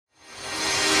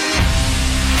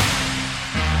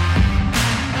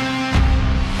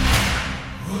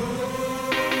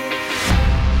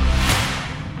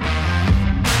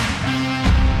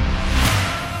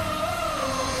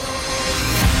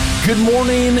Good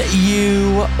morning,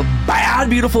 you bad,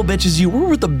 beautiful bitches. You were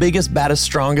with the biggest, baddest,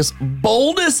 strongest,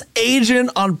 boldest agent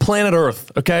on planet Earth,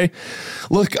 okay?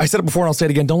 Look, I said it before and I'll say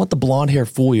it again. Don't let the blonde hair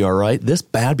fool you, all right? This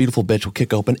bad, beautiful bitch will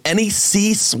kick open any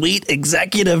C-suite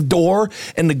executive door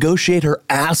and negotiate her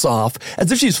ass off as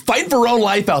if she's fighting for her own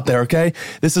life out there, okay?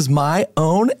 This is my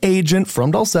own agent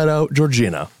from Dulceto,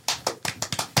 Georgina.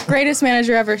 Greatest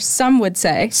manager ever, some would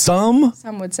say. Some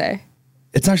would say.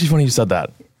 It's actually funny you said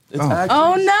that.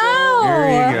 Oh, no.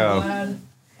 There you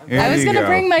go. I was going to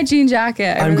bring my jean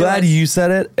jacket. I'm glad you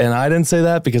said it, and I didn't say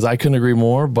that because I couldn't agree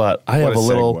more, but I have a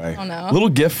little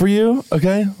gift for you,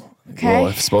 okay? Okay. Well,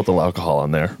 I spilled the alcohol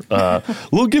in there.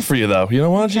 Little gift for you, though. You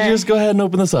know, why don't you just go ahead and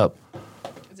open this up?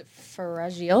 Is it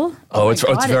fragile? Oh, it's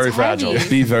very fragile. Heavy.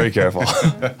 Be very careful.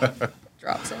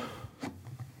 Drops it.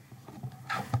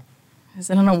 Is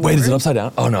it an award? Wait, is it upside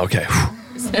down? Oh, no, okay.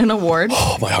 Is it an award?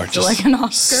 Oh, my heart just... Like an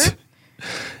Oscar?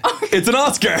 It's an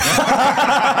Oscar.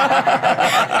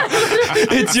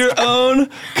 It's your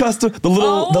own custom. The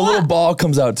little ball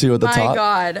comes out too at the top. My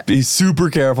God. Be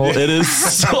super careful. It is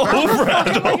so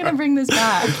fragile. I'm gonna bring this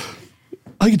back.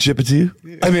 I can ship it to you.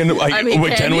 I mean,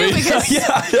 can we? Yeah,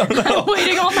 I don't know. I'm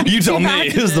waiting all my You tell me.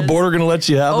 packages. Is the border gonna let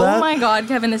you have that? Oh my God,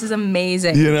 Kevin, this is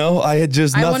amazing. You know, I had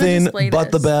just nothing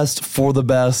but the this. best for the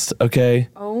best. Okay.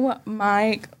 Oh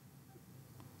my.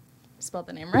 Spelled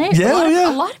the name right? Yeah,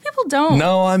 A lot of people don't.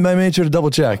 No, I made sure to double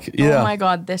check. Yeah. Oh my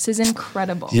God, this is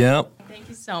incredible. Yeah. Thank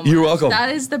you so much. You're welcome. That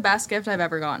is the best gift I've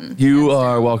ever gotten. You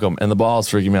are welcome. And the ball's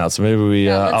freaking me out, so maybe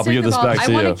I'll give this back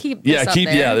to you. I want to keep this up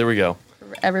there. Yeah, there we go.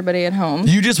 For everybody at home.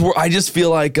 I just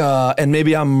feel like, and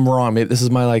maybe I'm wrong. Maybe this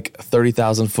is my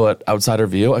 30,000 foot outsider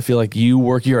view. I feel like you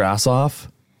work your ass off.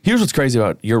 Here's what's crazy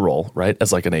about your role, right?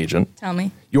 As an agent. Tell me.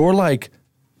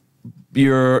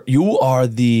 You are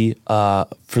the,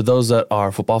 for those that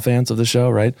are football fans of the show,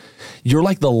 right? You're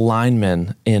like the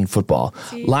lineman in football.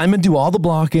 Linemen do all the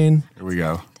blocking. Here we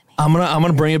go. I'm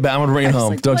gonna bring it back. I'm gonna bring it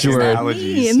home. Don't you worry.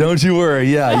 Allergies. Don't you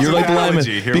worry. Yeah, you're like the lineman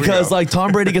because go.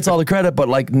 Tom Brady gets all the credit, but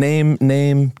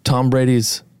name Tom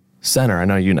Brady's center. I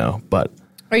know you know, but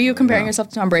Are you comparing yourself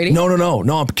to Tom Brady? no.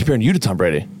 I'm comparing you to Tom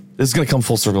Brady. This is gonna come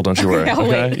full circle. Don't you worry.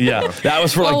 Okay? Yeah, that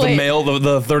was for the male,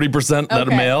 the 30% that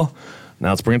are male. Now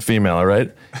let's bring it female. All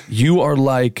right, you are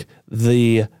like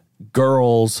the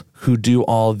girls who do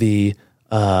all the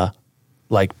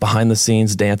behind the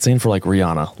scenes dancing for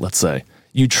Rihanna. Let's say.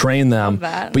 You train them,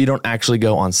 but you don't actually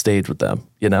go on stage with them,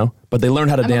 But they learn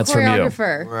how to dance from you.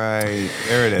 Right.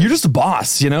 There it is. You're just a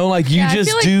boss, I feel like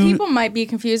people might be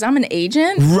confused. I'm an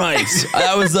agent. Right.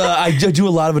 I do a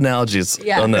lot of analogies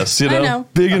on this, I know.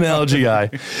 Big analogy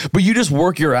guy. But you just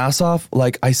work your ass off.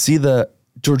 I see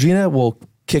Georgina will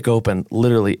kick open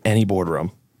literally any boardroom,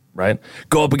 right?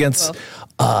 Go up against,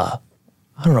 I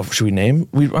don't know, should we name?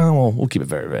 We'll keep it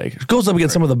very vague. It goes up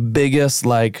against some of the biggest,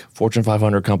 Fortune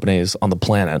 500 companies on the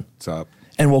planet. What's up?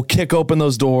 And we'll kick open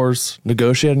those doors,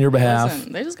 negotiate on your behalf.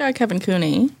 Listen, they just got Kevin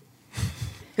Cooney,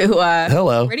 who,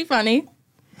 hello, pretty funny.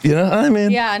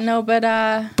 Yeah, no,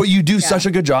 but you do such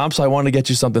a good job, so I want to get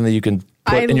you something that you can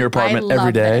put in your apartment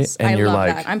every day. This. And I you're love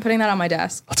like, that. I'm putting that on my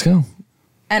desk. Let's go.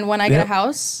 And when I get a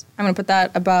house, I'm going to put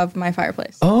that above my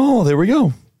fireplace. Oh, there we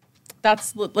go.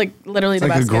 That's literally the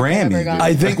like best a gift I've Grammy, ever gotten.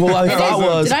 I think, I thought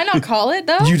was... Did I not call it,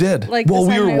 though? You did. We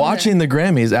were watching the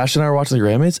Grammys. Ash and I were watching the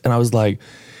Grammys, and I was like,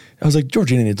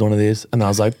 Georgina needs one of these. And I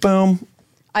was like, boom.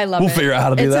 I love it. We'll figure out how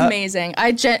to do that. It's amazing.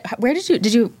 Where did you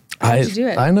do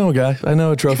it? I know a guy. I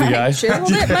know a trophy guy. I dribbled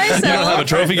it myself. You don't have a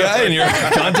trophy guy in your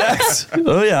contacts?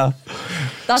 Oh, yeah.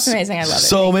 That's amazing. I love it.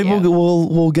 So maybe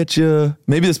we'll get you,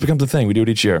 maybe this becomes a thing. We do it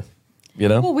each year,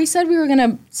 Well, we said we were going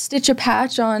to stitch a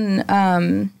patch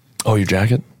on... your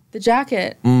jacket? The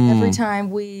jacket every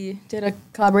time we did a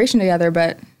collaboration together,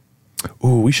 but...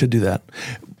 Ooh, we should do that.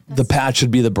 The patch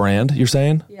should be the brand, you're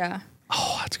saying? Yeah.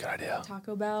 Oh, that's a good idea.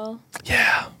 Taco Bell.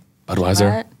 Yeah.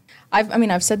 Budweiser.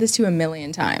 I've said this to you a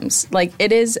million times.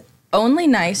 It is only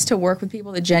nice to work with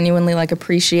people that genuinely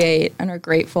appreciate and are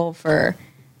grateful for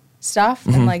stuff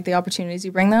and the opportunities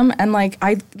you bring them. And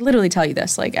I literally tell you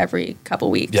this every couple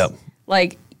weeks. Yep.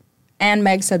 And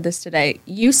Meg said this today.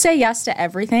 You say yes to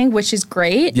everything, which is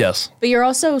great. Yes. But you're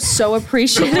also so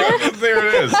appreciative. There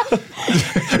it is.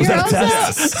 You're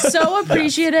also so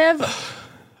appreciative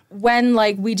when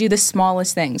we do the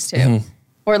smallest things too. Mm-hmm.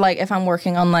 Or if I'm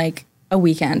working on a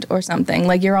weekend or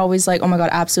something. You're always oh my God,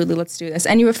 absolutely, let's do this.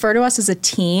 And you refer to us as a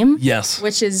team. Yes.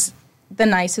 Which is the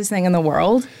nicest thing in the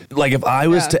world. If I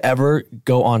was to ever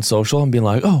go on social and be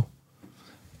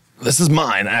this is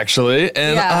mine actually,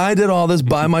 and Yeah. I did all this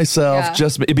by myself. Yeah.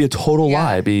 Just it'd be a total Yeah.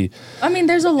 lie. It'd be I mean,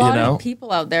 there's a lot know? of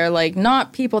people out there, like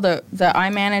not people that I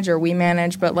manage or we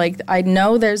manage, but like I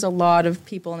know there's a lot of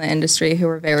people in the industry who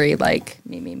are very like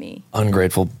me.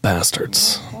 ungrateful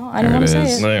bastards. Well, I don't want to say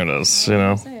it. There it is. You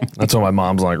know, say it. that's why my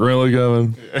mom's like, really,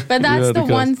 Kevin? But that's Yeah, the because-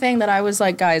 one thing that I was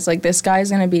like, guys, like this guy's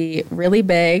gonna be really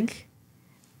big.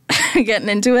 Getting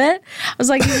into it, I was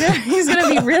like, he's gonna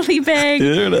be really big.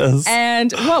 There it is.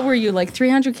 And what were you like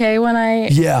 300K when I?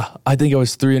 Yeah, I think I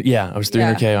was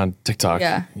 300K on TikTok.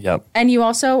 Yeah. Yep. And you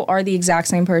also are the exact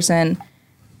same person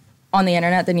on the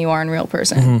internet than you are in real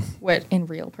person. Mm-hmm. What in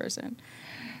real person?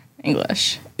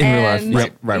 English. In real life. And-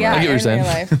 Yep, right. Yeah, I get what you're in saying. real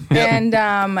life. And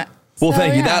Well, so,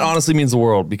 thank you. yeah. That honestly means the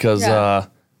world because Yeah.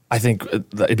 I think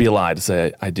it'd be a lie to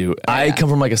say I do. I come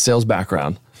from like a sales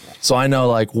background. So I know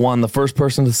like the first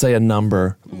person to say a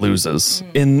number loses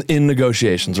in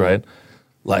negotiations, right?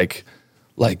 Like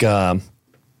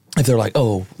if they're like,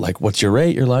 oh, like what's your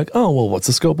rate? You're like, oh, well, what's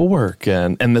the scope of work?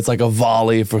 And it's like a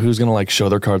volley for who's gonna like show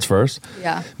their cards first.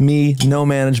 Yeah. Me, no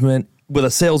management with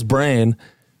a sales brain.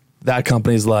 That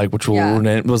company's like, which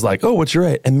was like, oh, what's your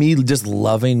rate? And me just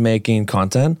loving making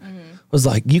content. Was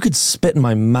like, you could spit in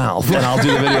my mouth and I'll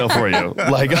do the video for you.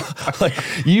 Like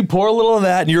you pour a little of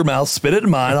that in your mouth, spit it in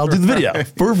mine, I'll do the video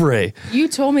for free. You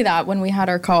told me that when we had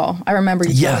our call. I remember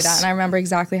you told me Yes. that, and I remember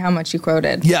exactly how much you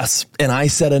quoted. Yes. And I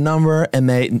said a number and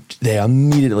they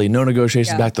immediately, no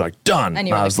negotiations Yeah. back, they're like, done. And And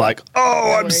you were I was like, like, oh,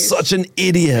 no I'm worries. such an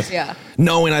idiot. Yeah.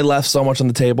 Knowing I left so much on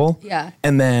the table. Yeah.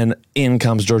 And then in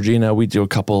comes Georgina. We do a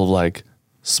couple of like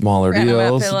smaller Brand Them Out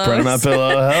deals. Pillows. Brand Them Out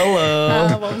Pillow.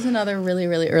 Hello. What was another really,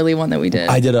 really early one that we did?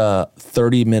 I did a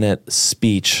 30-minute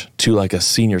speech to like a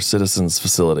senior citizens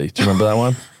facility. Do you remember that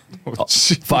one?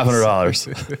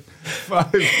 $500.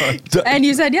 and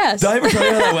you said yes. Did I ever tell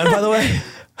you how that went, by the way?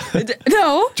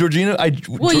 No. Georgina,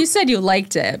 Well, you said you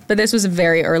liked it, but this was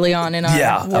very early on in our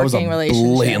that was a working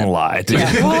relationship. blatant lie, dude.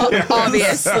 Yeah, well,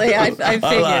 obviously, I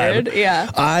figured.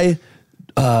 Yeah.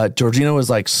 Georgina was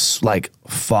like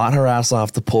fought her ass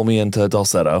off to pull me into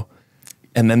Dulcetto.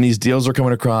 And then these deals are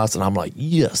coming across, and I'm like,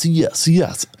 yes. Yeah.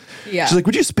 She's like,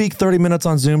 would you speak 30 minutes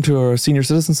on Zoom to a senior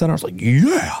citizen center? I was like,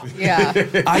 yeah.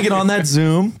 Yeah. I get on that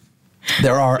Zoom. Which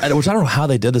I don't know how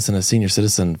they did this in a senior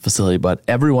citizen facility, but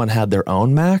everyone had their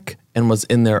own Mac and was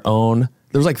in their own.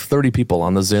 There was like 30 people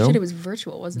on the Zoom. Shit, it was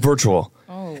virtual, wasn't it? Virtual.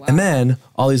 Oh, wow. And then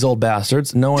all these old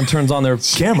bastards, no one turns on their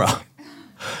camera.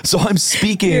 So I'm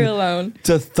speaking You're alone.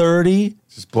 to 30.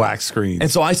 Just black screen. And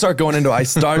so I start going into,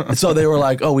 so they were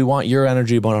like, oh, we want your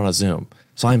energy, but on a Zoom.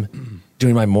 So I'm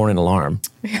doing my morning alarm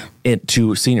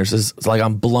to seniors. It's like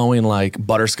I'm blowing like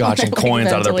butterscotch and Like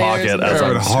coins out of their ventilators pocket. and As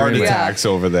Having I'm heart screaming. attacks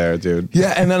over there, dude.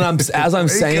 Yeah, and then as I'm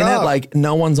saying up. it, like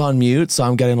no one's on mute, so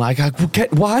I'm getting like,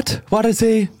 what? What is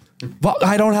he?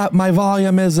 I don't have my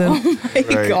volume isn't. My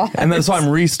Right. God. And then so I'm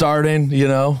restarting, you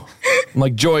know. I'm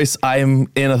like, Joyce, I'm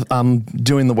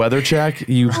doing the weather check.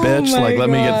 You bitch. my Like, let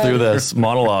me get God. through this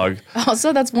monologue.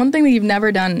 Also, that's one thing that you've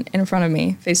never done in front of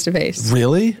me, face to face.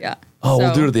 Really? Yeah. Oh, we'll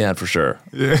So- do it at the end for sure.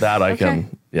 That I Okay.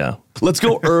 can. Yeah. Let's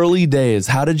go early days.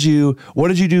 What did you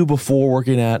do before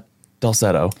working at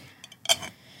Dulcetto?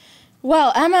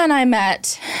 Well, Emma and I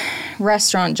met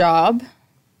restaurant job.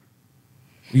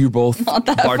 You were both Not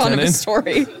that fun of a bartending?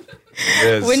 story.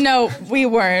 It is. No, we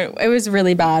weren't. It was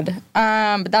really bad.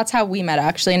 But that's how we met,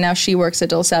 actually. And now she works at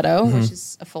Dulcetto, Mm-hmm. which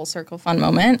is a full circle fun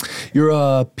moment. You're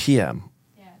a PM,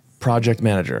 project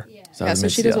manager. Is that Yeah, what it so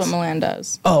means? she does Yes. what Milan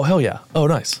does. Oh, hell yeah. Oh,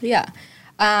 nice. Yeah.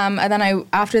 And then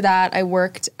after that, I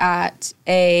worked I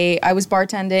was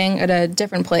bartending at a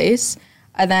different place.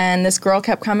 And then this girl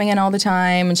kept coming in all the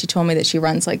time, and she told me that she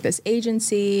runs like this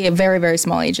agency, a very, very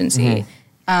small agency,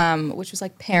 which was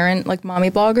like parent, like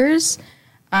mommy bloggers.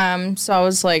 So I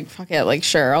was like, fuck it, like,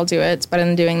 sure, I'll do it. It's better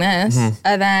than doing this.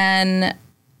 And then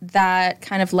that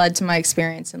kind of led to my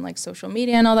experience in like social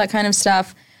media and all that kind of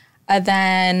stuff. And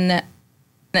then,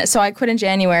 so I quit in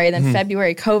January, then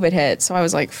February COVID hit. So I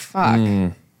was like, fuck,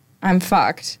 I'm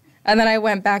fucked. And then I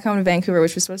went back home to Vancouver,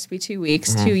 which was supposed to be 2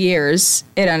 weeks, 2 years.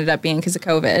 It ended up being because of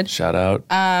COVID. Shout out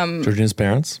Georgina's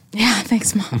parents. Yeah,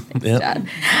 thanks, Mom. Thanks, Yep. Dad.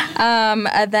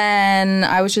 And then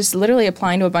I was just literally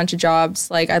applying to a bunch of jobs.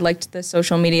 Like, I liked the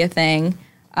social media thing.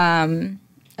 And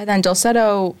then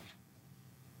Dulcetto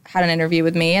had an interview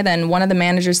with me. And then one of the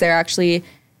managers there actually,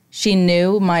 she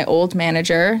knew my old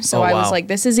manager. So Oh, I wow. was like,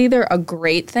 this is either a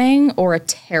great thing or a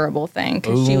terrible thing.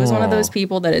 Because she was one of those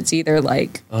people that it's either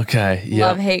like Okay. Yeah.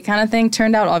 love, hate kind of thing.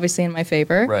 Turned out obviously in my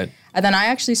favor. Right. And then I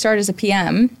actually started as a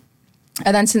PM.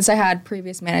 And then since I had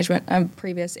previous management,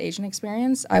 previous agent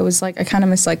experience, I was like, I kind of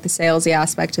miss like the salesy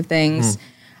aspect of things.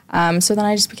 So then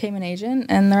I just became an agent,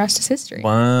 and the rest is history.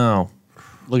 Wow.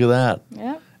 Look at that.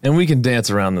 Yeah. And we can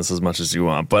dance around this as much as you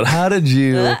want, but how did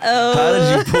you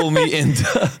pull me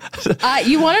into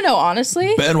You want to know,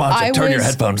 honestly? Ben Watson, turn your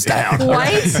headphones down.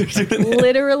 Quite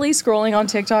literally scrolling on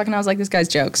TikTok, and I was like, this guy's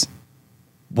jokes.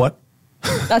 What?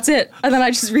 That's it. And then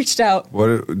I just reached out.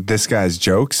 What? This guy's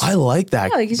jokes? I like that.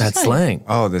 Yeah, like, he's that just funny. slang.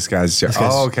 Oh, this guy's jokes.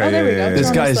 Oh, okay. Oh, there we go. Yeah. This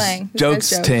Normal guy's slang. This jokes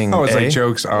guy's jokes. ting. Oh, it's eh? like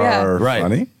jokes are Yeah. Right.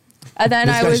 funny? And then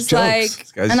This I guy's was jokes. like,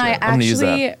 This guy's and I jokes. I'm gonna use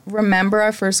actually remember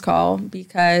our first call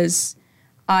because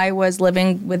I was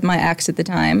living with my ex at the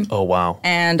time. Oh, wow.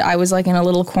 And I was like in a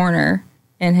little corner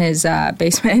in his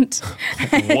basement.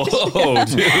 Whoa,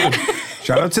 dude.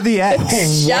 Shout out to the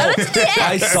ex. Shout out to the ex.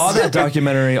 I saw that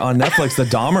documentary on Netflix, the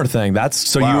Dahmer thing. That's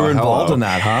so you Wow, were involved hello. in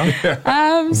that,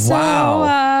 huh? So,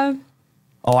 Wow.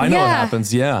 Oh, I know what yeah.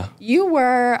 happens. Yeah. you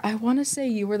were, I want to say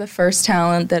you were the first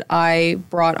talent that I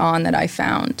brought on that I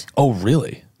found, Oh,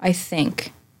 really? I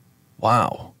think.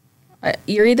 Wow.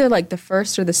 You're either like the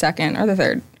first or the second or the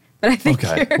third. But I think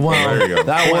Okay. you're... Well, There you go.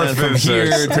 that Fourth, went from fifth,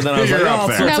 here sixth. to then I was like, You're oh, up I'll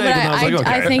there. still No, take but it. And I was like,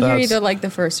 okay. I think you're that's- either like the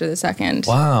first or the second.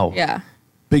 Wow. Yeah.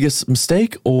 Biggest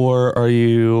mistake, or are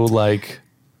you like,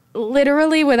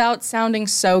 Literally, without sounding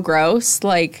so gross,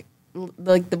 like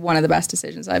one of the best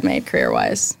decisions I've made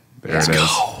career-wise. There it is.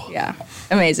 Yeah.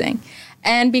 Amazing.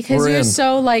 And because We're you're in.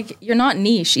 so like, you're not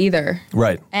niche either.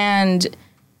 right? And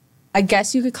I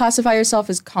guess you could classify yourself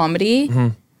as comedy.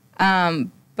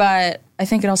 But I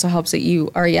think it also helps that you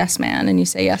are a yes man and you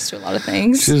say yes to a lot of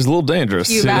things. She's a little dangerous.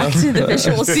 You you know? back to the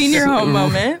visual senior home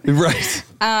moment. Right.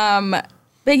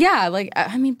 But yeah, like,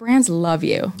 I mean, brands love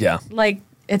you. Yeah. Like,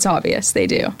 it's obvious they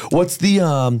do. What's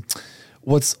the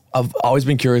what's I've always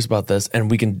been curious about this,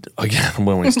 and we can again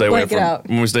when we stay away Blank it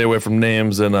from out.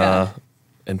 names and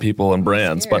and people and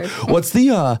brands. But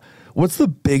scared. what's the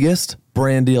biggest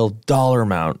brand deal dollar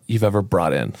amount you've ever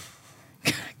brought in?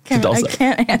 I Dulce.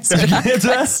 can't answer that Answer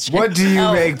that? question. What do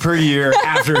you make per year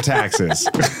after taxes?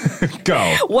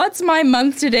 Go. What's my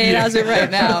month to date as of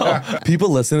right now? People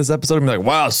listening to this episode and be like,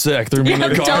 "Wow, sick!" Threw me in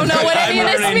their car. Don't know what any of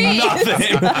this learning means.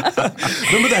 nothing.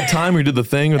 Remember that time we did the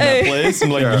thing with that place? I'm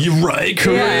like, "You're right,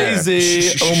 crazy!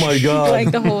 Oh my god!"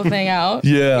 Like the whole thing out.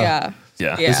 Yeah.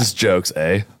 Yeah. This is jokes,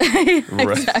 eh?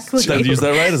 Exactly. Did I use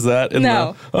that right? Is that in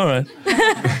No. the? All right.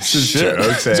 Shit.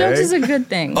 Jokes, eh? Jokes is a good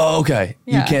thing. Oh, okay.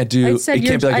 Yeah. You can't do. I It said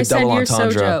can't be like I a said double you're so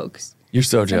entendre. jokes. You're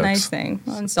so It's a jokes. nice thing.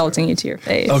 I'm insulting you to your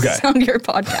face Okay. on your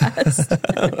podcast.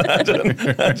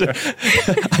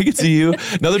 I could see you.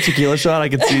 Another tequila shot. I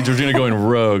could see Georgina going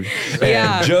rogue. And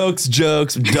Yeah. jokes,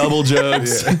 double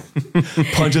jokes,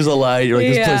 punches a light. You're like,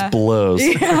 this Yeah. place blows.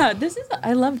 Yeah,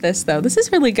 I love this though. This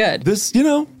is really good. This,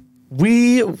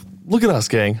 we look at us,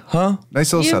 gang, huh?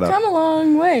 Nice little You've setup. come a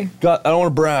long way. I don't want to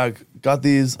brag. Got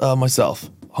these myself,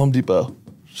 Home Depot.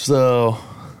 So,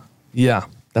 yeah,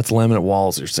 that's laminate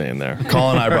walls you're seeing there.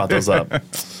 Colin and I brought those up.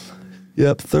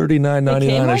 Yep,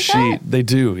 $39.99 a like sheet. that? They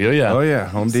do. Yeah. Oh yeah,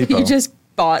 Home Depot. You just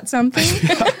bought something.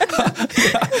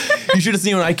 You should have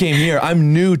seen when I came here.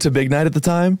 I'm new to Big Night at the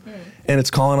time, and it's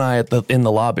Colin and I in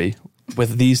the lobby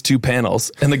with these two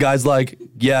panels, and the guy's like,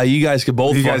 "Yeah, you guys could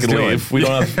both You guys fucking doing? leave. We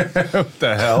don't have." What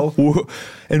the hell?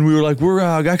 And we were like, "We're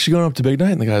actually going up to Big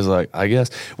Night," and the guy's like, "I guess."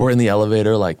 We're in the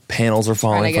elevator, like panels are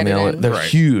falling Trying from to the get it elevator. in. They're Right.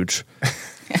 huge.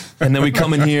 And then we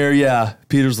come in here, yeah.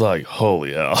 Peter's like,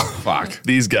 "Holy hell, Fuck.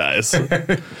 these guys!" I'm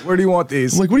Where do you want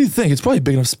these? like, "What do you think? It's probably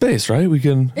big enough space, right? We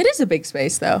can." It is a big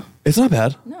space though. It's not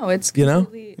bad. No, it's You know,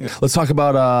 completely- let's talk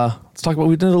about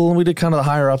we did kind of the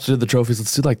higher ups, we did the trophies.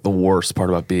 Let's do like the worst part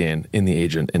about being in the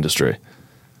agent industry.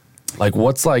 Like,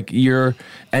 what's like your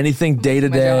anything day to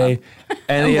day?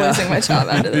 I'm losing my job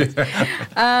out of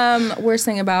this. Worst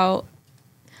thing about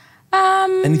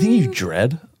anything you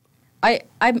dread?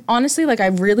 I'm honestly like I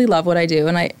really love what I do,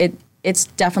 and it's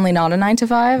definitely not a 9 to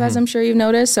 5, as I'm sure you've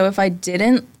noticed. So if I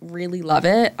didn't really love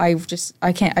it, I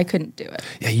couldn't do it.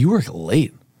 Yeah, you work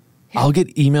late. I'll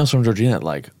get emails from Georgina at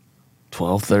like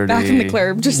 12:30. Back in the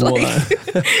club, just like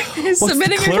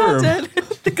submitting the your club? content.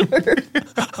 The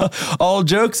club. All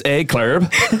jokes,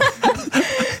 Club.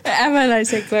 Emma and I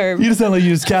say club. You just sound like you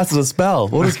just casted a spell.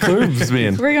 What does clubs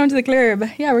mean? We're going to the club.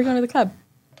 Yeah, we're going to the club.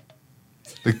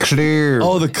 The clear.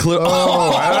 Oh, the club.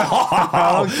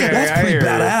 Oh, okay. that's pretty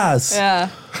badass. Yeah,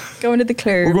 going to the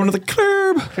club. We're going to the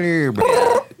club. Clear.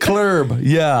 Club.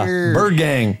 Yeah. Bird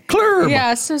gang. Club.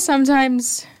 Yeah, so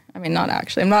sometimes, I mean, not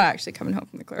actually. I'm not actually coming home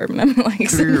from the club, and I'm like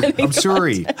submitting I'm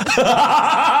sorry.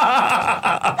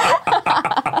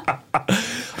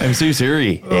 I'm so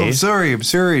sorry. Oh, I'm sorry. I'm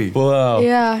sorry. Wow.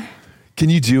 Yeah, Can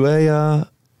you do a an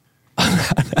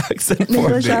accent for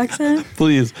English me, accent.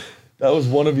 please? That was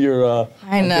one of your.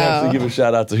 I know. I have to give a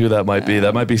shout out to who that might be.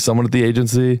 That might be someone at the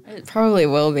agency. It probably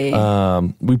will be.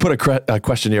 We put a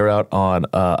questionnaire out on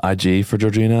IG for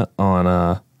Georgina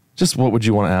on just what would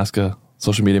you want to ask a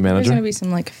social media There's manager? going to be some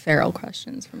like feral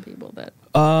questions from people that.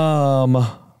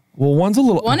 Well, one's a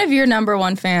little. One of your number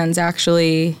one fans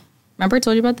actually. Remember I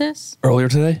told you about this? Earlier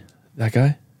today, that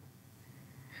guy.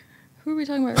 Who are we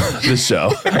talking about? This show.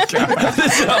 This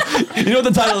show. You know what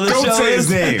the title of this Don't show say is?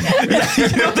 his name.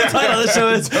 You know what the title of this show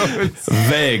is?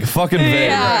 Vague. Fucking vague.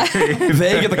 Yeah.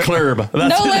 Vague at the club.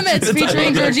 No Limits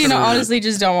featuring Georgina. Honestly,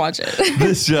 just don't watch it.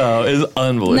 This show is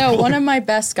unbelievable. No, one of my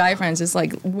best guy friends is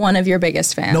like one of your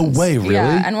biggest fans. No way, really?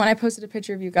 Yeah, and when I posted a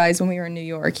picture of you guys when we were in New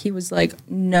York, he was like,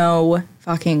 no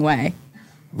fucking way.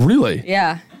 Really?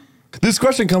 Yeah. This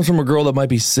question comes from a girl that might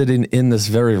be sitting in this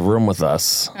very room with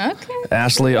us. Okay.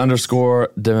 Ashley _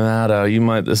 D'Amato. You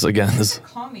might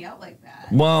Call me out like that.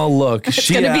 Well, look, It's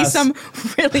she going to be asked- some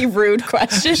really rude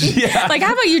question. Yeah. Like,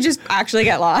 how about you just actually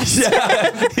get lost?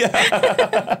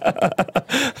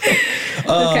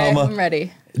 Okay, I'm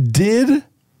ready. Did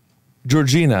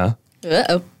Georgina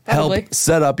Uh-oh. Probably. help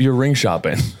set up your ring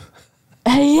shopping?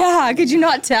 Yeah, could you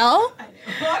not tell?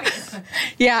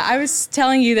 Yeah, I was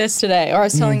telling you this today, or I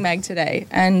was telling Meg today,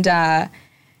 and Because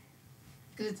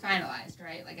it's finalized,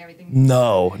 right? Like everything.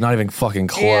 No, not even fucking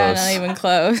close. yeah, not even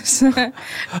close. We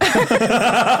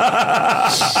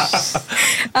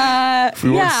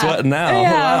weren't yeah. sweating now.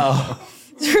 Yeah. Wow.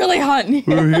 It's really hot in here.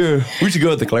 We're here. We should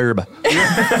go at the club.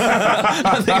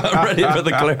 I think I'm ready for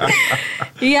the club.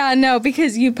 Yeah, no,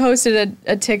 because you posted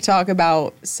a TikTok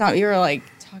about you were like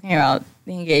talking about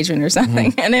the engagement or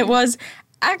something, and it was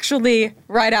actually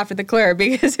right after the clear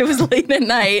because it was late at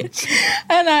night,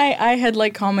 and I had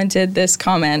like commented this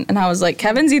comment, and I was like,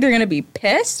 Kevin's either gonna be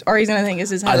pissed or he's gonna think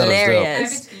this is I thought it was dope. I have it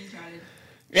hilarious.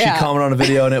 screenshotted. She commented on a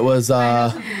video, and it was,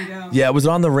 yeah, it was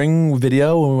on the ring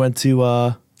video when we went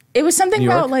to, It was something New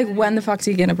York? about like when the fuck's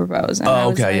he gonna propose? And I oh,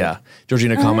 was okay, like- yeah.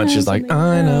 Georgina comments, she's like,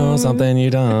 I know something you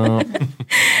don't.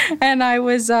 And I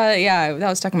was that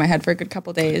was stuck in my head for a good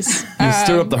couple days. You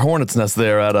stirred up the hornet's nest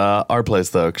there at our place,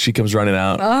 though. She comes running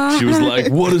out. She was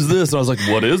like, what is this? And I was like,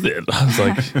 what is it? I was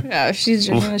like, Yeah, she's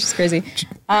crazy.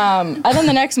 And then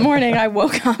the next morning, I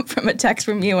woke up from a text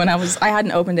from you, and I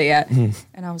hadn't opened it yet,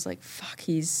 and I was like, "Fuck,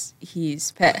 he's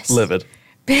pissed, livid.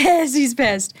 pissed, he's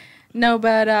pissed." No,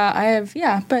 but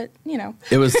but you know,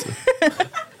 It was,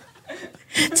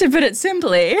 to put it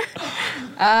simply,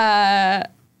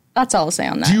 that's all I'll say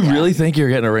on that. do you yeah. really think you're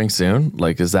getting a ring soon?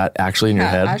 Like, is that actually in your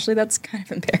head? Actually, that's kind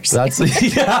of embarrassing. That's,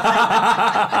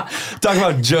 talk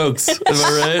about jokes. Am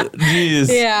I right? Jeez.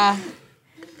 yeah,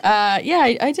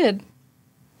 I did.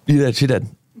 You did, she did.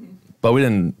 But we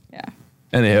didn't, Yeah.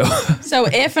 anywho. So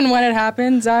if and when it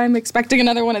happens, I'm expecting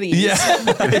another one of these.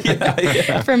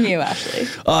 Yeah. From you, Ashley.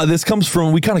 This comes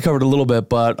from, we kind of covered a little bit,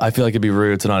 but I feel like it'd be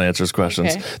rude to not answer his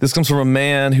questions. Okay. This comes from a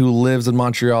man who lives in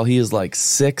Montreal. He is like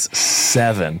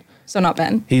 6'7". So not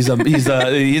Ben. He's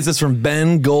this from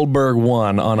Ben Goldberg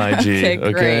 1 on IG.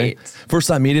 Okay, great. First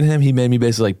time meeting him, he made me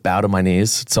basically like bow to my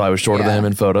knees, so I was shorter than Yeah. him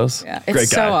in photos. Yeah, it's Great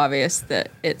guy. so obvious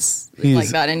that it's He's- like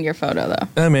that in your photo,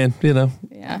 though. I mean, you know.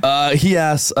 Yeah. He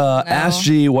asks, asked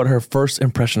G what her first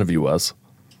impression of you was.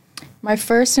 My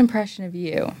first impression of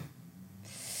you.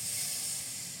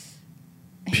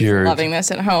 Pure, Loving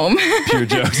this at home. pure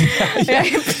jokes. Yeah,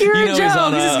 pure You know jokes. he's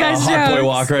on This a guy's hot boy jokes.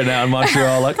 walk right now in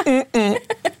Montreal, like,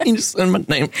 you just send my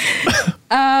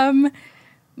name.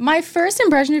 My first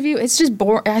impression of you, it's just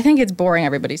boring. I think it's boring.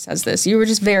 Everybody says this. You were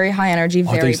just very high energy, I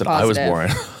thought very you said positive. I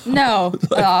was boring. No,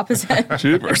 the opposite.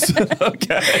 Jeepers.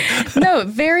 Okay. No,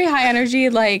 very high energy.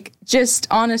 Like, just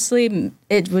honestly,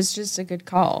 it was just a good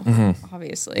call,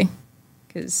 obviously.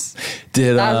 Because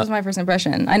Did that was my first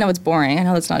impression. I know it's boring. I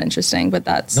know that's not interesting, but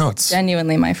that's No, it's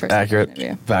genuinely my first accurate,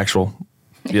 impression of you. factual,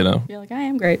 you know? You're like, I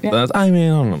am great. Yeah. I mean,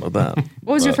 I don't know about that.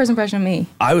 What was your first impression of me?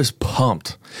 I was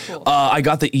pumped. Cool. I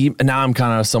got the now I'm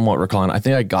kind of somewhat recalling. I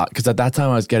think I got, because at that time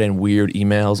I was getting weird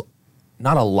emails,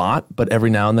 not a lot, but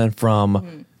every now and then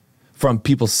from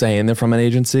people saying they're from an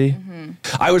agency.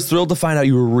 I was thrilled to find out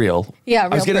you were real. Yeah, I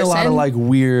was real getting a lot of person. like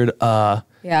weird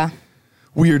Yeah.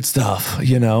 weird stuff,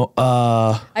 you know.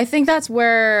 I think that's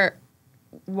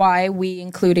why we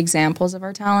include examples of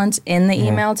our talents in the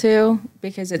email too,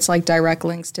 because it's like direct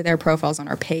links to their profiles on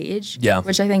our page. Yeah.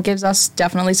 Which I think gives us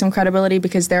definitely some credibility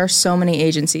because there are so many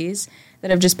agencies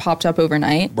that have just popped up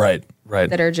overnight Right.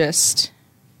 that are just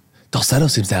Dulcetto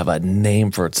seems to have a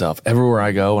name for itself. Everywhere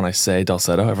I go, when I say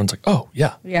Dulcetto, everyone's like, "Oh,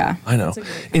 yeah, yeah. I know." It's a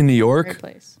great- In New great York,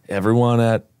 place. everyone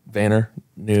at Vayner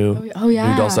knew Oh,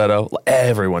 yeah. knew Dulcetto.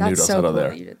 Everyone knew That's so Dulcetto cool there.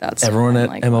 that you did that stuff. Everyone I'm at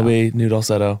like, MLB knew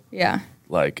Dulcetto. Yeah.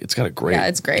 Like, it's got a great Yeah,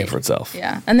 it's great name for itself.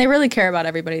 Yeah, and they really care about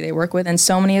everybody they work with, and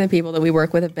so many of the people that we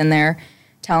work with have been there,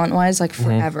 talent-wise, like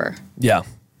forever. Yeah.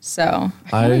 So I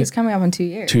feel like it's coming up in 2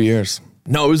 years. 2 years.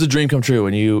 No, it was a dream come true,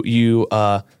 and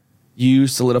you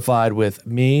solidified with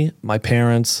me, my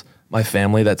parents, my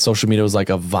family that social media was like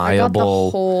a viable. I got the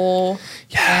whole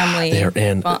family. They're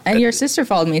in. And your sister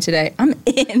followed me today. I'm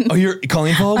in. Oh,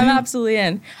 Colleen followed I'm you? absolutely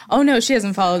in. Oh no, she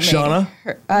hasn't followed me. Shauna?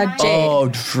 Jade. Oh,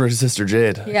 for his sister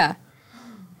Jade. Yeah.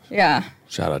 Yeah.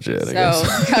 Shout out Jade, I So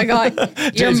guess. I got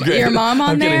Jade's great. your mom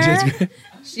on I'm kidding, there. Jade's great.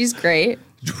 She's great.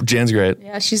 Jan's great.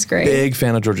 Yeah, she's great. Big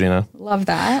fan of Georgina. Love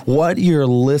that. What you're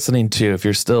listening to, if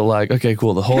you're still like, okay,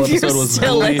 cool, the whole episode was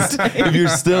released. If you're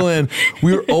still in,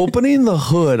 we're opening the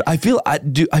hood. I feel like,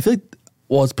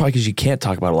 well, it's probably because you can't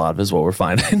talk about a lot of it is what we're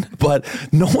finding, but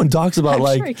no one talks about I'm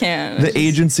like sure we can. the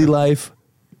agency life.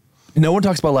 No one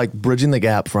talks about like bridging the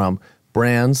gap from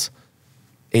brands,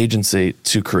 agency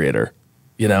to creator.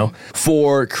 You know,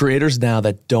 for creators now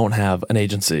that don't have an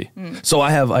agency. So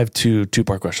I have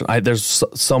two-part question. There's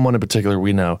someone in particular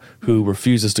we know who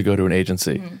refuses to go to an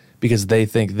agency because they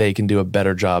think they can do a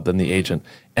better job than the agent.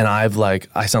 And I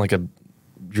sound like I'm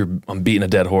beating a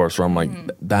dead horse where I'm like,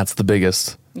 that's the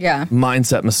biggest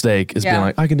mindset mistake is being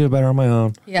like, I can do it better on my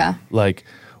own. Yeah. Like,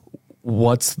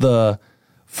 what's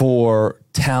for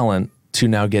talent to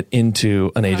now get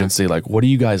into an agency? Like, what do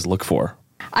you guys look for?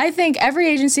 I think every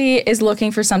agency is looking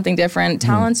for something different.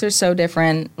 Talents are so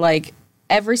different. Like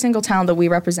every single talent that we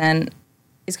represent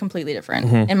is completely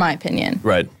different, in my opinion.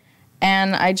 Right.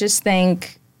 And I just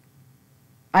think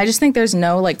there's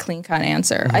no like clean cut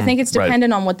answer. I think it's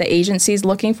dependent on what the agency is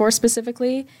looking for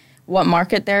specifically, what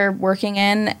market they're working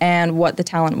in, and what the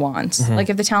talent wants. Like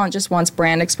if the talent just wants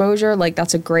brand exposure, like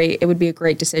it would be a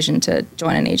great decision to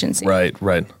join an agency. Right.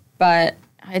 But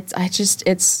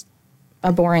it's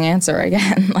a boring answer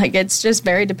again. Like it's just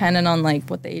very dependent on like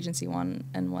what the agency wants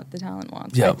and what the talent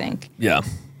wants. I think. Yeah.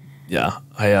 We'll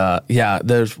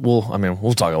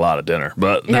talk a lot at dinner,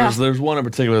 but there's one in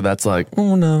particular that's like,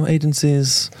 oh no,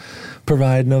 agencies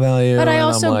provide no value. But I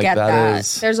also like, get that.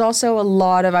 is... There's also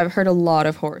I've heard a lot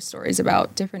of horror stories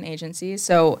about different agencies.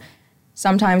 So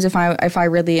sometimes if I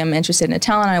really am interested in a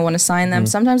talent, I want to sign them.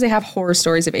 Sometimes they have horror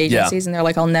stories of agencies and they're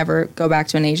like, I'll never go back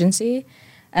to an agency.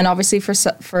 And obviously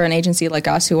for an agency like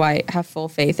us, who I have full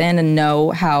faith in and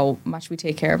know how much we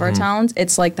take care of our talents,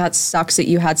 it's like that sucks that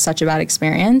you had such a bad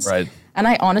experience. Right. And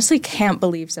I honestly can't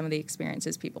believe some of the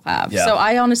experiences people have. Yeah. So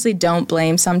I honestly don't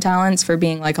blame some talents for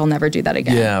being like, I'll never do that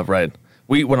again. Yeah, right.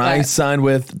 I signed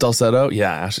with Dulcetto,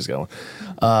 Ashley's got one.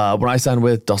 When I signed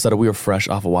with Dulcetto, we were fresh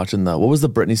off of watching what was the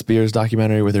Britney Spears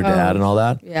documentary with her dad and all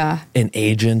that? Yeah. And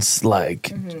agents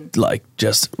like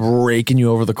just raking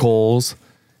you over the coals.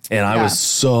 And I was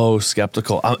so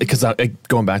skeptical because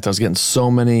going back to, I was getting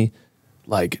so many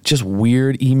like just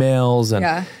weird emails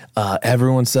and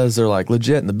everyone says they're like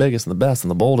legit and the biggest and the best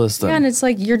and the boldest. And it's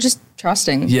like, you're just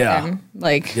trusting them.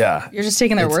 Like, you're just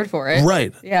taking their word for it.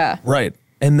 Right. Yeah. Right.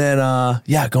 And then,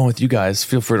 going with you guys,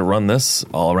 feel free to run this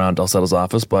all around Dulcetto's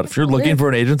office. But if you're looking for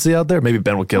an agency out there, maybe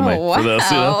Ben will kill me for this.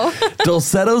 You know?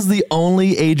 Dulcetto's the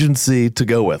only agency to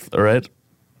go with, all right?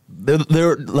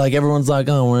 They're like, everyone's like,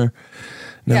 we're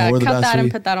the cut best. that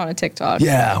and put that on a TikTok.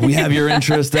 Yeah, we have your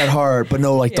interest at heart. But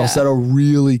no, Dulcetto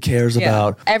really cares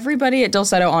about. Everybody at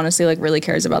Dulcetto honestly really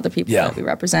cares about the people that we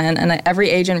represent. And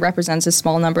every agent represents a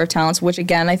small number of talents, which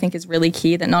again, I think is really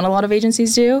key that not a lot of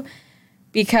agencies do.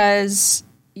 Because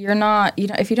you're not,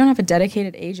 if you don't have a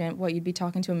dedicated agent, you'd be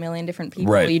talking to a million different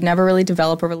people. Right. You'd never really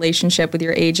develop a relationship with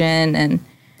your agent. And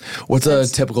what's a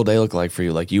typical day look like for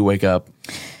you? Like you wake up,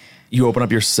 you open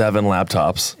up your 7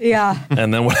 laptops. Yeah.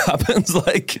 And then what happens?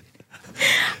 Like,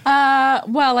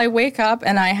 well, I wake up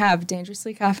and I have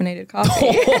dangerously caffeinated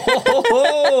coffee.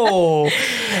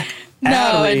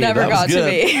 No, it never got to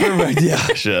me. Perfect. Yeah,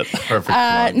 shit. Perfect.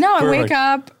 I wake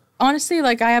up. Honestly,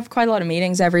 I have quite a lot of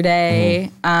meetings every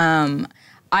day.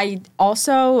 I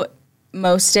also,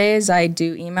 most days, I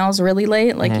do emails really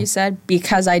late, like you said,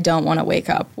 because I don't want to wake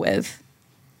up with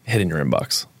hitting your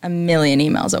inbox. A million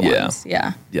emails at once.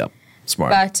 Yeah. Yep.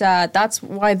 Smart. But that's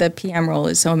why the PM role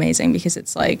is so amazing, because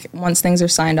it's like once things are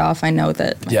signed off, I know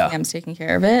that my PM's taking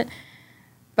care of it.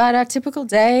 But a typical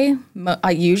day,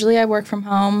 usually I work from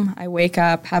home. I wake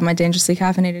up, have my dangerously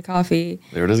caffeinated coffee.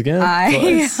 There it is again.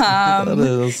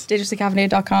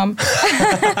 dangerouslycaffeinated.com.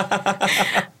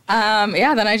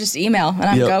 Then I just email and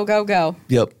I'm go.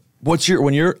 Yep.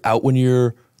 When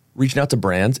you're reaching out to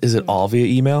brands, is it all via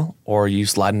email or are you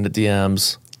sliding into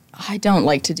DMs? I don't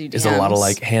like to do DMs. Is it a lot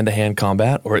of hand-to-hand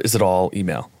combat or is it all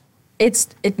email? It's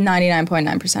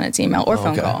 99.9% it's email or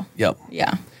phone call. Yep.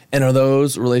 Yeah. And are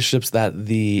those relationships that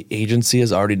the agency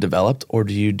has already developed, or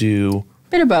do you do?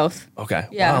 Bit of both. Okay.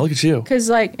 Yeah. Wow, look at you. Because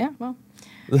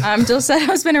Jill said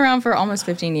I've been around for almost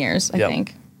 15 years, I Yep.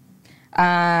 think.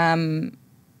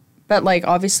 But like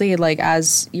obviously like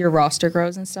as your roster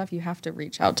grows and stuff, you have to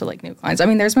reach out to like new clients. I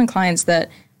mean, there's been clients that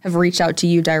have reached out to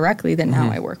you directly that now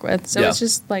I work with. So Yeah. it's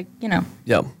just like, Yeah.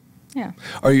 yeah.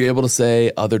 Are you able to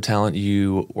say other talent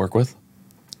you work with?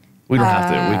 We don't have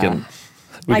to.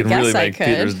 We I can guess really I make could.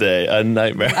 Peter's day a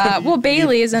nightmare. Well,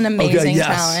 Bailey is an amazing yes.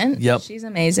 talent. Yep. She's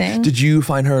amazing. Did you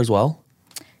find her as well?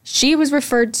 She was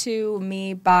referred to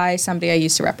me by somebody I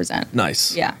used to represent.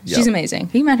 Nice. Yeah, Yep. she's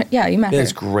amazing. You met her. Yeah, you met her.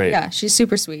 It's great. Yeah, she's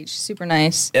super sweet. She's super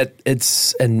nice.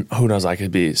 It's and who knows, I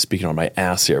could be speaking on my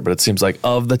ass here, but it seems like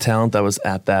of the talent that was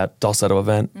at that Dulcetto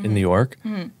event in New York,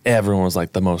 everyone was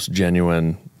like the most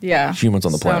genuine humans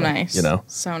on the planet. So nice. You know?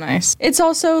 So nice. It's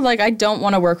also like I don't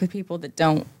want to work with people that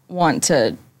don't want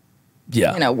to,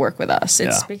 work with us.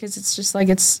 It's because it's just like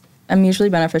it's a mutually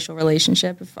beneficial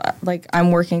relationship. If like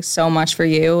I'm working so much for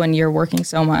you and you're working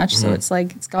so much, so it's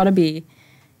like it's got to be, you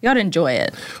got to enjoy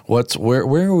it. Where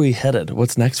are we headed?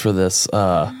 What's next for this?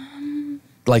 Like,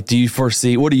 what do you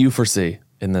foresee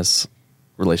in this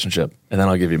relationship? And then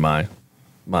I'll give you my.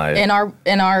 In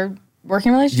our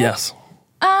working relationship. Yes.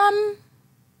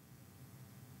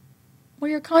 Well,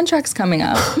 your contract's coming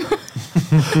up.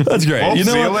 That's great. Well, you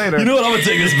know see you what? later. You know what? I'm gonna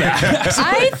take this back.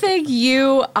 I think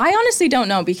I honestly don't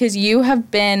know because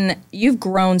you've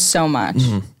grown so much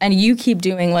and you keep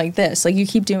doing like this. Like you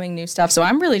keep doing new stuff. So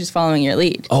I'm really just following your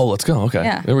lead. Oh, let's go. Okay.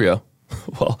 Yeah. There we go.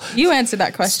 Well, You answered that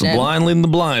it's question. the blind leading the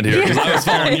blind here because I was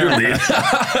following your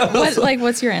lead.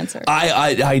 What's your answer?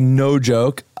 I no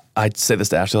joke. I say this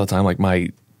to Ashley all the time. Like my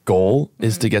goal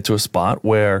is to get to a spot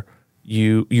where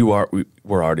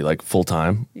we're already like full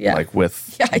time, Yeah. like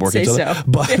with I'd working say each other.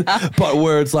 so. But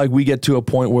where it's like we get to a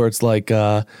point where it's like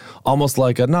almost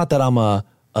like not that I'm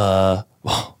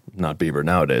not Bieber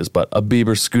nowadays, but a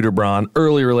Bieber Scooter Braun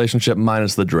early relationship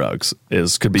minus the drugs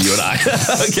could be you and I.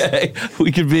 Okay,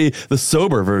 we could be the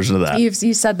sober version of that.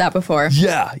 You said that before.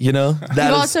 Yeah, that You've is-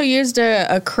 also used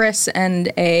a Chris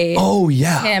and a Oh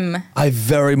yeah, him. I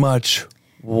very much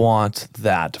want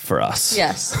that for us.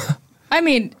 Yes. I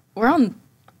mean, we're on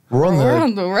We're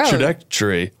on the road.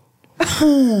 trajectory.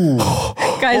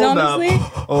 guys, honestly.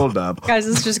 Hold up. Guys,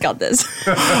 let's just got this.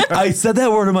 I said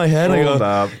that word in my head. I Hold go,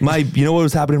 up. you know what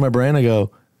was happening in my brain? I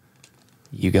go,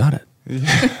 you got it.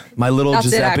 My little That's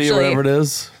it, Giuseppe or actually. whatever it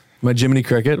is. My Jiminy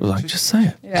Cricket was like, just say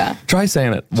it. Yeah. Try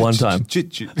saying it one time.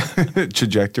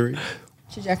 Trajectory.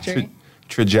 Trajectory.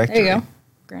 Trajectory. There you go.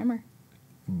 Grammar.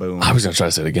 Boom. I was going to try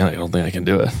to say it again. I don't think I can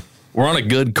do it. We're on a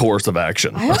good course of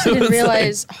action. I also didn't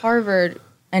realize Harvard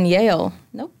and Yale.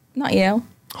 Nope, not Yale.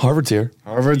 Harvard's here.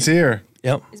 Harvard's here.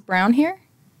 Yep. Is Brown here?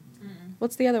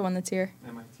 What's the other one that's here?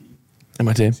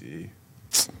 MIT.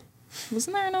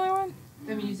 Wasn't there another one?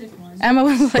 The music one. Emma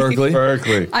was like, Berkeley.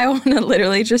 Berkeley. I want to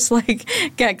literally just like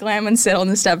get glam and sit on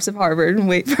the steps of Harvard and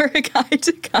wait for a guy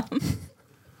to come.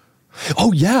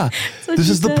 Oh, yeah. what This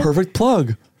she is the said. perfect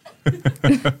plug.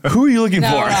 Who are you looking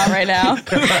No, for? not right now.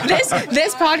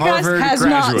 This podcast Harvard has graduate.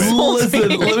 not sold Listen,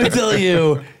 me. let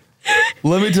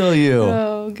me tell you.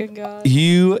 Oh, good God.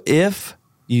 If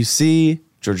you see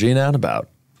Georgina out and about,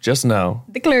 just know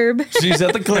The club. she's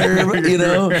at the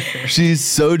club, She's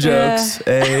so jokes.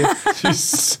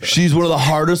 She's one of the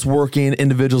hardest working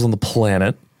individuals on the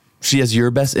planet. She has your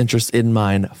best interest in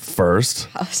mind first.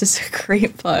 Oh, this is a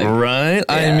great plug. Right?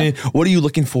 I Yeah. mean, what are you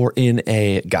looking for in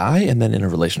a guy and then in a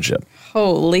relationship?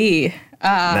 Holy.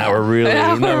 Now we're really,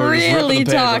 now now we're we're just ripping really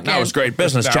the paper. talking. That was great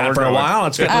business Now chat we're for a going. while.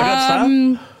 Let's get to the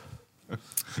good stuff.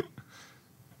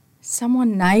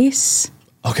 Someone nice.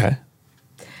 Okay.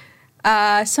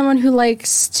 Someone who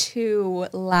likes to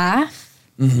laugh.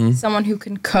 Mm-hmm. Someone who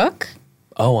can cook.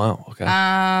 Oh, wow. Okay.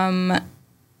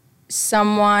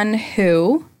 Someone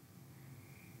who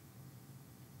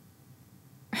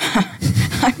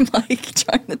I'm like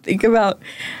trying to think about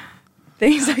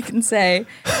things I can say.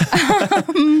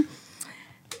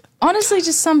 Honestly,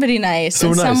 just somebody nice.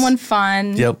 Someone and nice. someone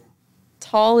fun. Yep.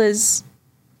 Tall is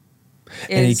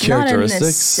Any not a characteristics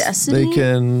necessity. they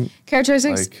can,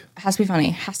 Characteristics like- has to be funny.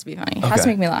 Has to be funny. Has Okay. to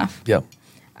make me laugh. yep.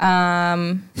 Good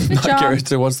Not job.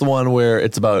 character. What's the one where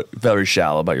it's about very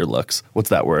shallow about your looks? What's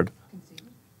that word? Conceited.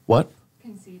 What?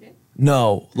 Conceited.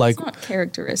 No, like It's not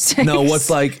characteristics. no. What's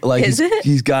like Is it?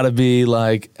 he's got to be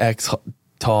like X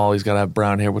tall. He's got to have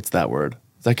brown hair. What's that word?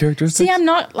 Is that characteristic? See, I'm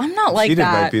not like Conceited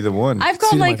that. might be the one. I've got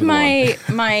Conceited like might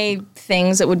be my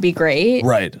things that would be great.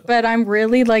 Right. But I'm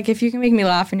really like if you can make me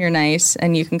laugh and you're nice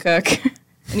and you can cook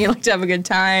and you like to have a good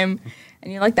time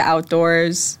and you like the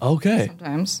outdoors Okay.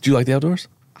 sometimes. Do you like the outdoors?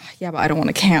 Yeah, but I don't want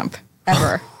to camp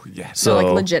ever. Yeah. So like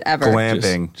legit ever.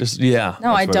 Glamping. Just yeah. No,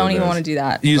 I what don't it even is. want to do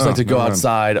that. You just like to go no.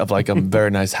 outside of like a very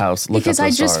nice house, look Because up I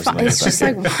those just, stars. and it's just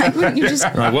like, why wouldn't you just?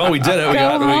 like, well, we did it.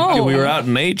 Go We were home. out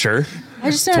in nature. I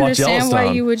just don't watch understand why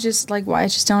Yellowstone. you would just like. Why I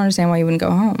just don't understand why you wouldn't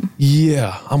go home.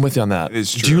 Yeah, I'm with you on that.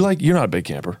 It's Do true. you like? You're not a big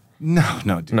camper. No,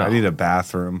 dude. No. I need a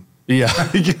bathroom. Yeah.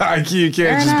 You can't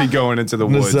just enough. be going into the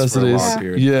woods for a Necessities. long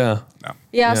period. Yeah. No.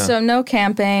 Yeah, Yeah. so no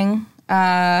camping.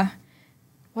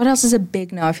 What else is a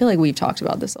big no? I feel like we've talked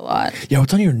about this a lot. Yeah.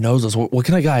 What's on your noses? What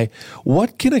can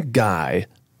a guy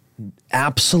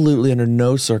absolutely under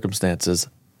no circumstances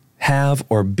have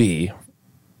or be?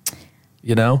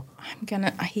 You know?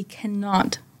 He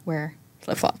cannot wear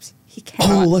flip flops. He Oh,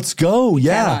 cannot. let's go.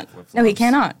 Yeah. Cannot. No, he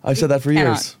cannot. I've said that for Cannot.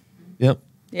 years. Yep.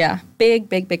 Yeah,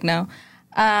 big no.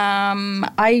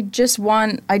 I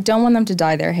don't want them to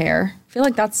dye their hair. I feel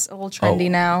like that's a little trendy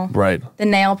now. Right. The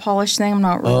nail polish thing, I'm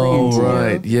not really Oh, into.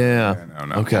 right. Yeah.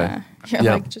 no. Okay. Yeah,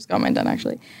 Yeah. like just got mine done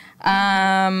actually.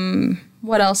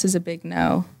 What else is a big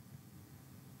no?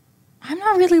 I'm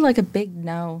not really like a big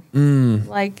no.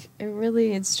 Like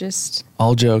it's just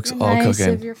All jokes, all nice if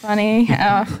cooking. you're funny.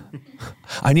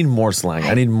 I need more slang.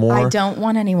 I need more. I don't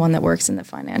want anyone that works in the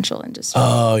financial industry.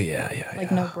 Oh, yeah.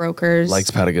 like no brokers. Likes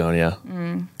Patagonia.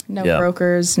 no yeah.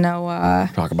 brokers, no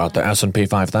Talk about the S&P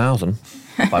 5,000.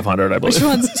 500, I believe. which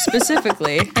ones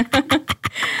specifically?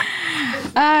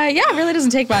 Yeah, it really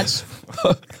doesn't take much.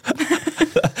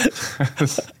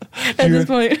 At this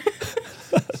point.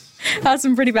 Had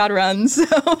some pretty bad runs.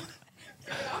 So.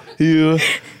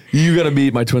 You got to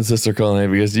meet my twin sister,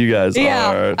 Colleen, because you guys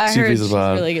are I two heard pieces she's of a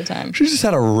pie. really good time. She just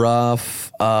had a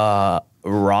rough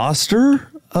roster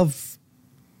of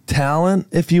talent,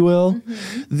 if you will.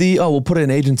 Mm-hmm. We'll put it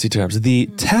in agency terms. The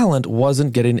talent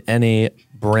wasn't getting any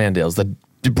brand deals.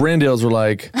 The brand deals were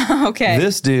like, Okay.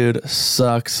 this dude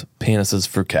sucks penises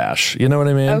for cash. You know what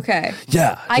I mean? Okay.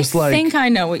 Yeah. I Just like, think I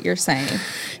know what you're saying.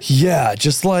 yeah,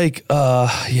 just like,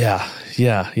 yeah,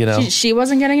 you know. She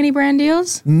wasn't getting any brand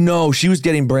deals? No, she was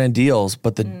getting brand deals,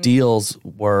 but the deals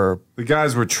were. The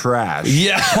guys were trash.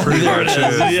 Yeah, Pretty much is.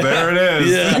 There it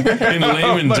is. Yeah, in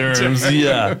layman terms,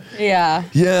 yeah. Yeah.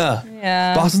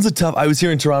 Yeah. Boston's I was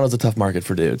hearing Toronto's a tough market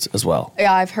for dudes as well.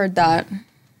 Yeah, I've heard that.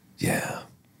 Yeah.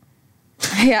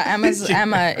 Yeah,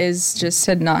 Emma is just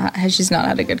she's not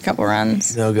had a good couple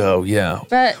runs. No go, yeah.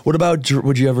 But- what about,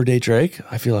 would you ever date Drake?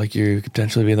 I feel like you could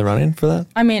potentially be in the running for that.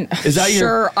 I mean, Is that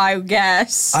sure, I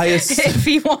guess, if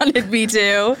he wanted me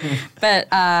to. But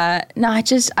no, I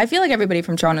feel like everybody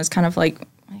from Toronto is kind of like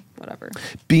whatever.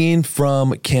 Being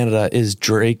from Canada, is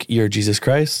Drake your Jesus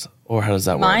Christ? Or how does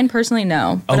that work? Mine personally,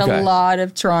 no. But Okay. a lot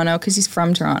of Toronto, because he's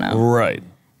from Toronto. Right,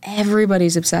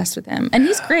 Everybody's obsessed with him. And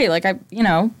he's great. Like,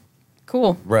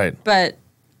 cool. right. But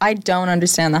I don't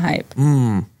understand the hype.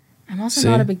 I'm also See?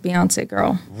 not a big Beyonce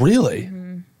girl. Really?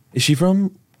 Is she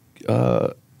from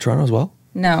Toronto as well?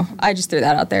 No, I just threw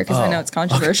that out there because I know it's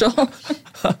controversial.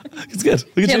 It's good.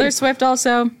 Look at Taylor you. Swift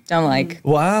also, don't like.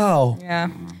 Wow. Yeah.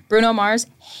 Bruno Mars,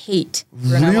 hate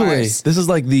Bruno Really? Mars. This is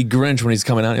like the Grinch when he's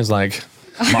coming out. He's like,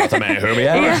 Martha May, who be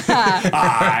ever?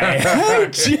 I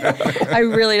hate you. I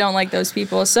really don't like those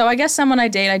people. So I guess someone I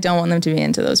date, I don't want them to be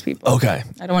into those people. Okay.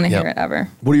 I don't want to Yep. hear it ever.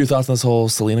 What are your thoughts on this whole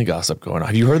Selena gossip going on?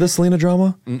 Have you heard this Selena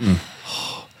drama?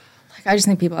 Like, I just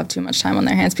think people have too much time on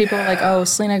their hands. People are like, oh,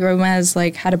 Selena Gomez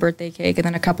had a birthday cake, and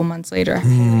then a couple months later,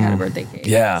 Haley had a birthday cake.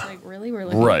 Yeah. It's like, really? We're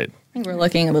looking. Right. I think we're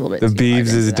looking a little bit The too hard Beebs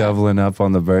into is that. doubling up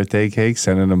on the birthday cake,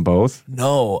 sending them both.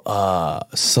 No, I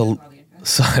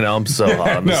know, I'm so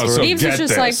hot on this No, so- story. Beebs was Get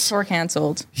just like, this. we're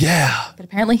canceled. Yeah. But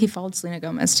apparently he followed Selena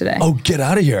Gomez today. Oh, get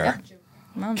out of here.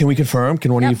 Can we confirm?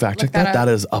 Can one of Yep, you fact check look that that? up.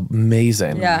 That is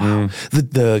amazing. Yeah.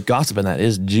 The gossip in that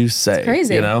is juicy. It's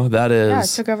crazy. You know, that Yeah, it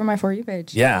is. took over my For You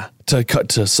page. Yeah.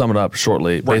 To sum it up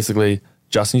shortly, basically,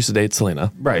 Justin used to date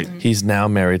Selena. Right. Mm-hmm. He's now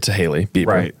married to Haley Bieber.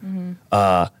 Right.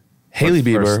 Haley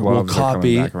But first Bieber will loves are coming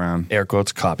copy, back around. air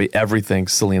quotes, copy everything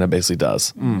Selena basically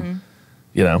does. Mm-hmm.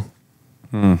 You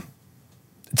know?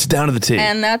 It's down to the T.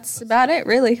 And that's about it,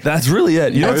 really. That's really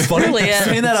it. You know what's funny? really it.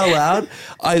 Saying that out loud,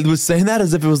 I was saying that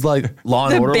as if it was like Law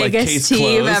and The Order, like biggest case tea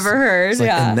closed. you've ever heard, It's like,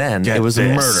 yeah. And then Get it was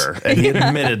this. murder, and he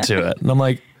admitted to it. And I'm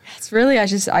like, It's really,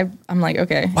 I'm like,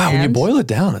 okay. wow. When you and boil it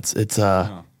down, it's He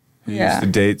Yeah. used to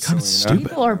date Kinda Selena. stupid.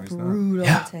 People are brutal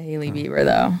Yeah. to Haley Bieber,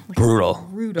 though. Like, brutal.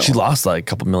 Brutal. She lost like a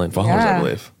couple million followers, I Yeah.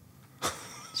 believe.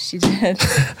 She did.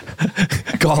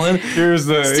 Colin. Here's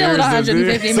the Still at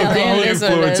 150 million. It is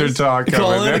what it influencer is. talk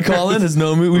coming there. Colin has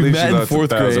known me. At We've least she met in lost 4th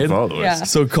 1,000 grade. followers. Yeah.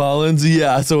 So Colin's,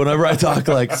 so whenever I talk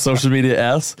like social media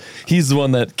S, he's the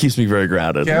one that keeps me very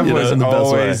grounded. Kev was in the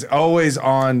best way. always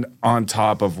on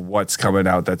top of what's coming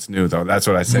out that's new, though. That's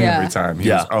what I say Yeah. every time. He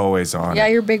Yeah. was always on. Yeah,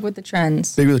 it. you're big with the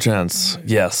trends. Big with the chance.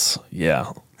 Yes.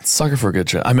 Yeah. Sucker for a good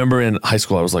chat. I remember in high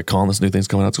school, I was like, Colin, this new thing's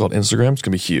coming out. It's called Instagram. It's going to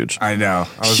be huge. I know.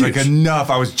 I was Huge. like, enough.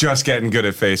 I was just getting good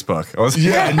at Facebook. I was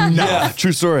enough. Yeah.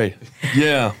 True story.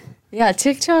 Yeah. Yeah,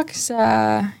 TikTok's,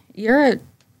 you're at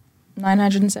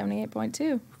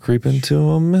 978.2. Creeping to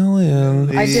a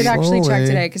million. I did actually check Slowly.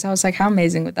 today because I was like, how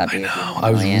amazing would that be? I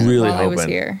was really while I was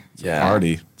hoping. here. Yeah.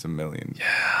 Already, it's a million.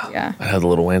 Yeah. I had the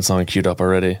Lil Wayne song queued up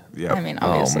already. Yep. I mean, Oh,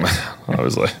 obviously. man. I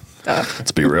was like, Duh.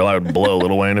 let's be real. I would blow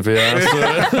Lil Wayne if he asked.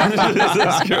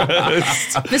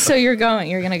 But so you're going.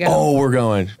 You're going to go. Oh, we're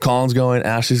going. Colin's going.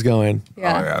 Ashley's going.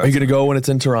 Yeah. Oh, yeah. Are you going to go when it's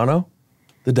in Toronto?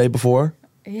 The day before?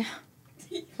 Yeah.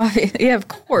 Yeah, of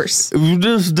course. It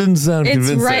just didn't sound It's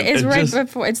convincing. right. It's It right just-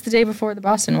 before. It's the day before the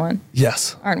Boston one.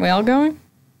 Yes. Aren't we all going?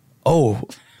 Oh.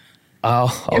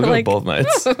 I'll You're go like- both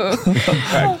nights.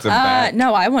 Back to back.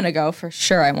 No, I want to go for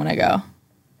sure. I want to go.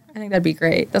 I think that'd be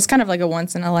great. That's kind of like a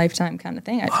once in a lifetime kind of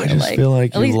thing. I I just feel like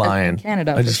At you're least lying. in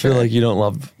Canada. I just feel like you don't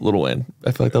love Lil Wayne.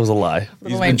 I feel like that was a lie.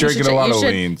 He's been drinking a lot of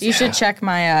leans. You should check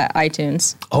my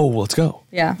iTunes. Oh, well, let's go.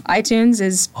 Yeah, iTunes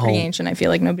is pretty Oh. ancient. I feel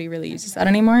like nobody really uses that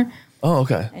anymore. Oh,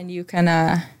 okay. And you can.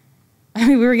 I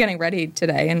mean, we were getting ready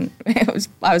today, and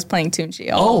I was playing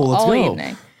Tunchi all, let's all go.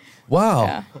 evening. Wow.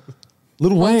 Yeah.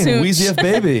 Little Wayne, Tooch. Wheezy F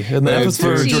Baby. And the Yeah, F is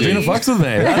for Tooch. Georgina Fucks With Me.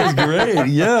 That is great.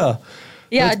 Yeah.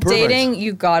 Yeah, That's perfect. dating,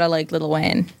 you gotta like Lil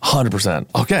Wayne. 100%.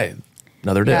 Okay.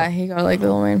 Another day. Yeah, you gotta like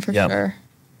Lil Wayne for Yeah. sure.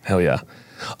 Hell yeah.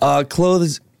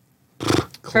 Clothes.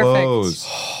 Close.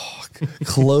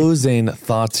 Closing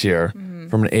thoughts here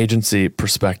from an agency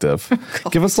perspective.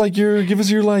 Give us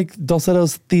your like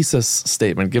Dulcetto's thesis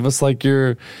statement. Give us like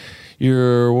your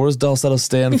what does Dulcetto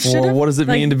stand for? Should've, What does it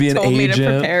mean to be an told me to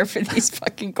agent? prepare for these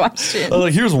fucking questions. Oh,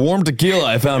 like here's warm tequila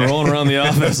I found rolling around the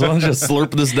office. Why don't you just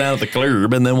slurp this down at the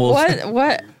curb and then we'll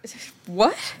What?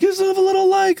 give yourself a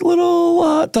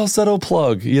little Dulcetto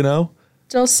plug, you know?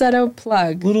 Dulcetto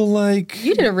plug. Little like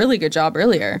You did a really good job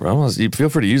earlier. Ramos, you feel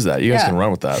free to use that. You guys Yeah. can run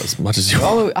with that as much as you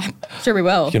want. Oh, I'm sure we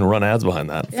will. You can run ads behind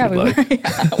that. If Yeah, you'd we like. will. Yeah,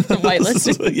 the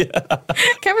whitelist. Yeah.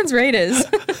 Kevin's rate is.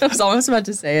 I was almost about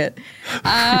to say it.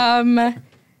 I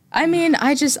mean,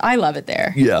 I love it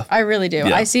there. Yeah. I really do.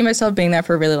 Yeah. I see myself being there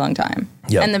for a really long time.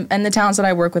 Yeah. And the talents that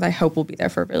I work with, I hope will be there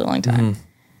for a really long time.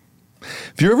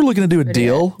 If you're ever looking to do a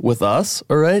deal with us,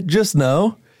 all right, just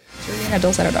know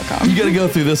Georgina@dulcetto.com. you got to go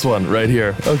through this one right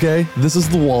here, okay? This is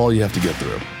the wall you have to get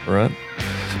through, all right?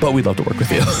 But we'd love to work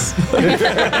with you.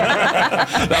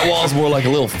 That wall's more like a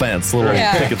little fence, little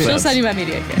Yeah, picket she'll fence. send you my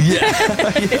media kit.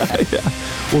 Yeah.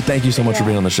 Well, thank you so much for Yeah.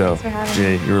 being on the show. Thanks for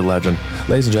having Gee, you're a legend.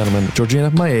 Ladies and gentlemen, Georgina,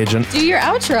 my agent. Do your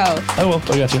outro. I will.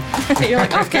 I got you. You're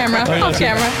like, off camera, off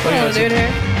camera. I don't want to do it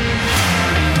here.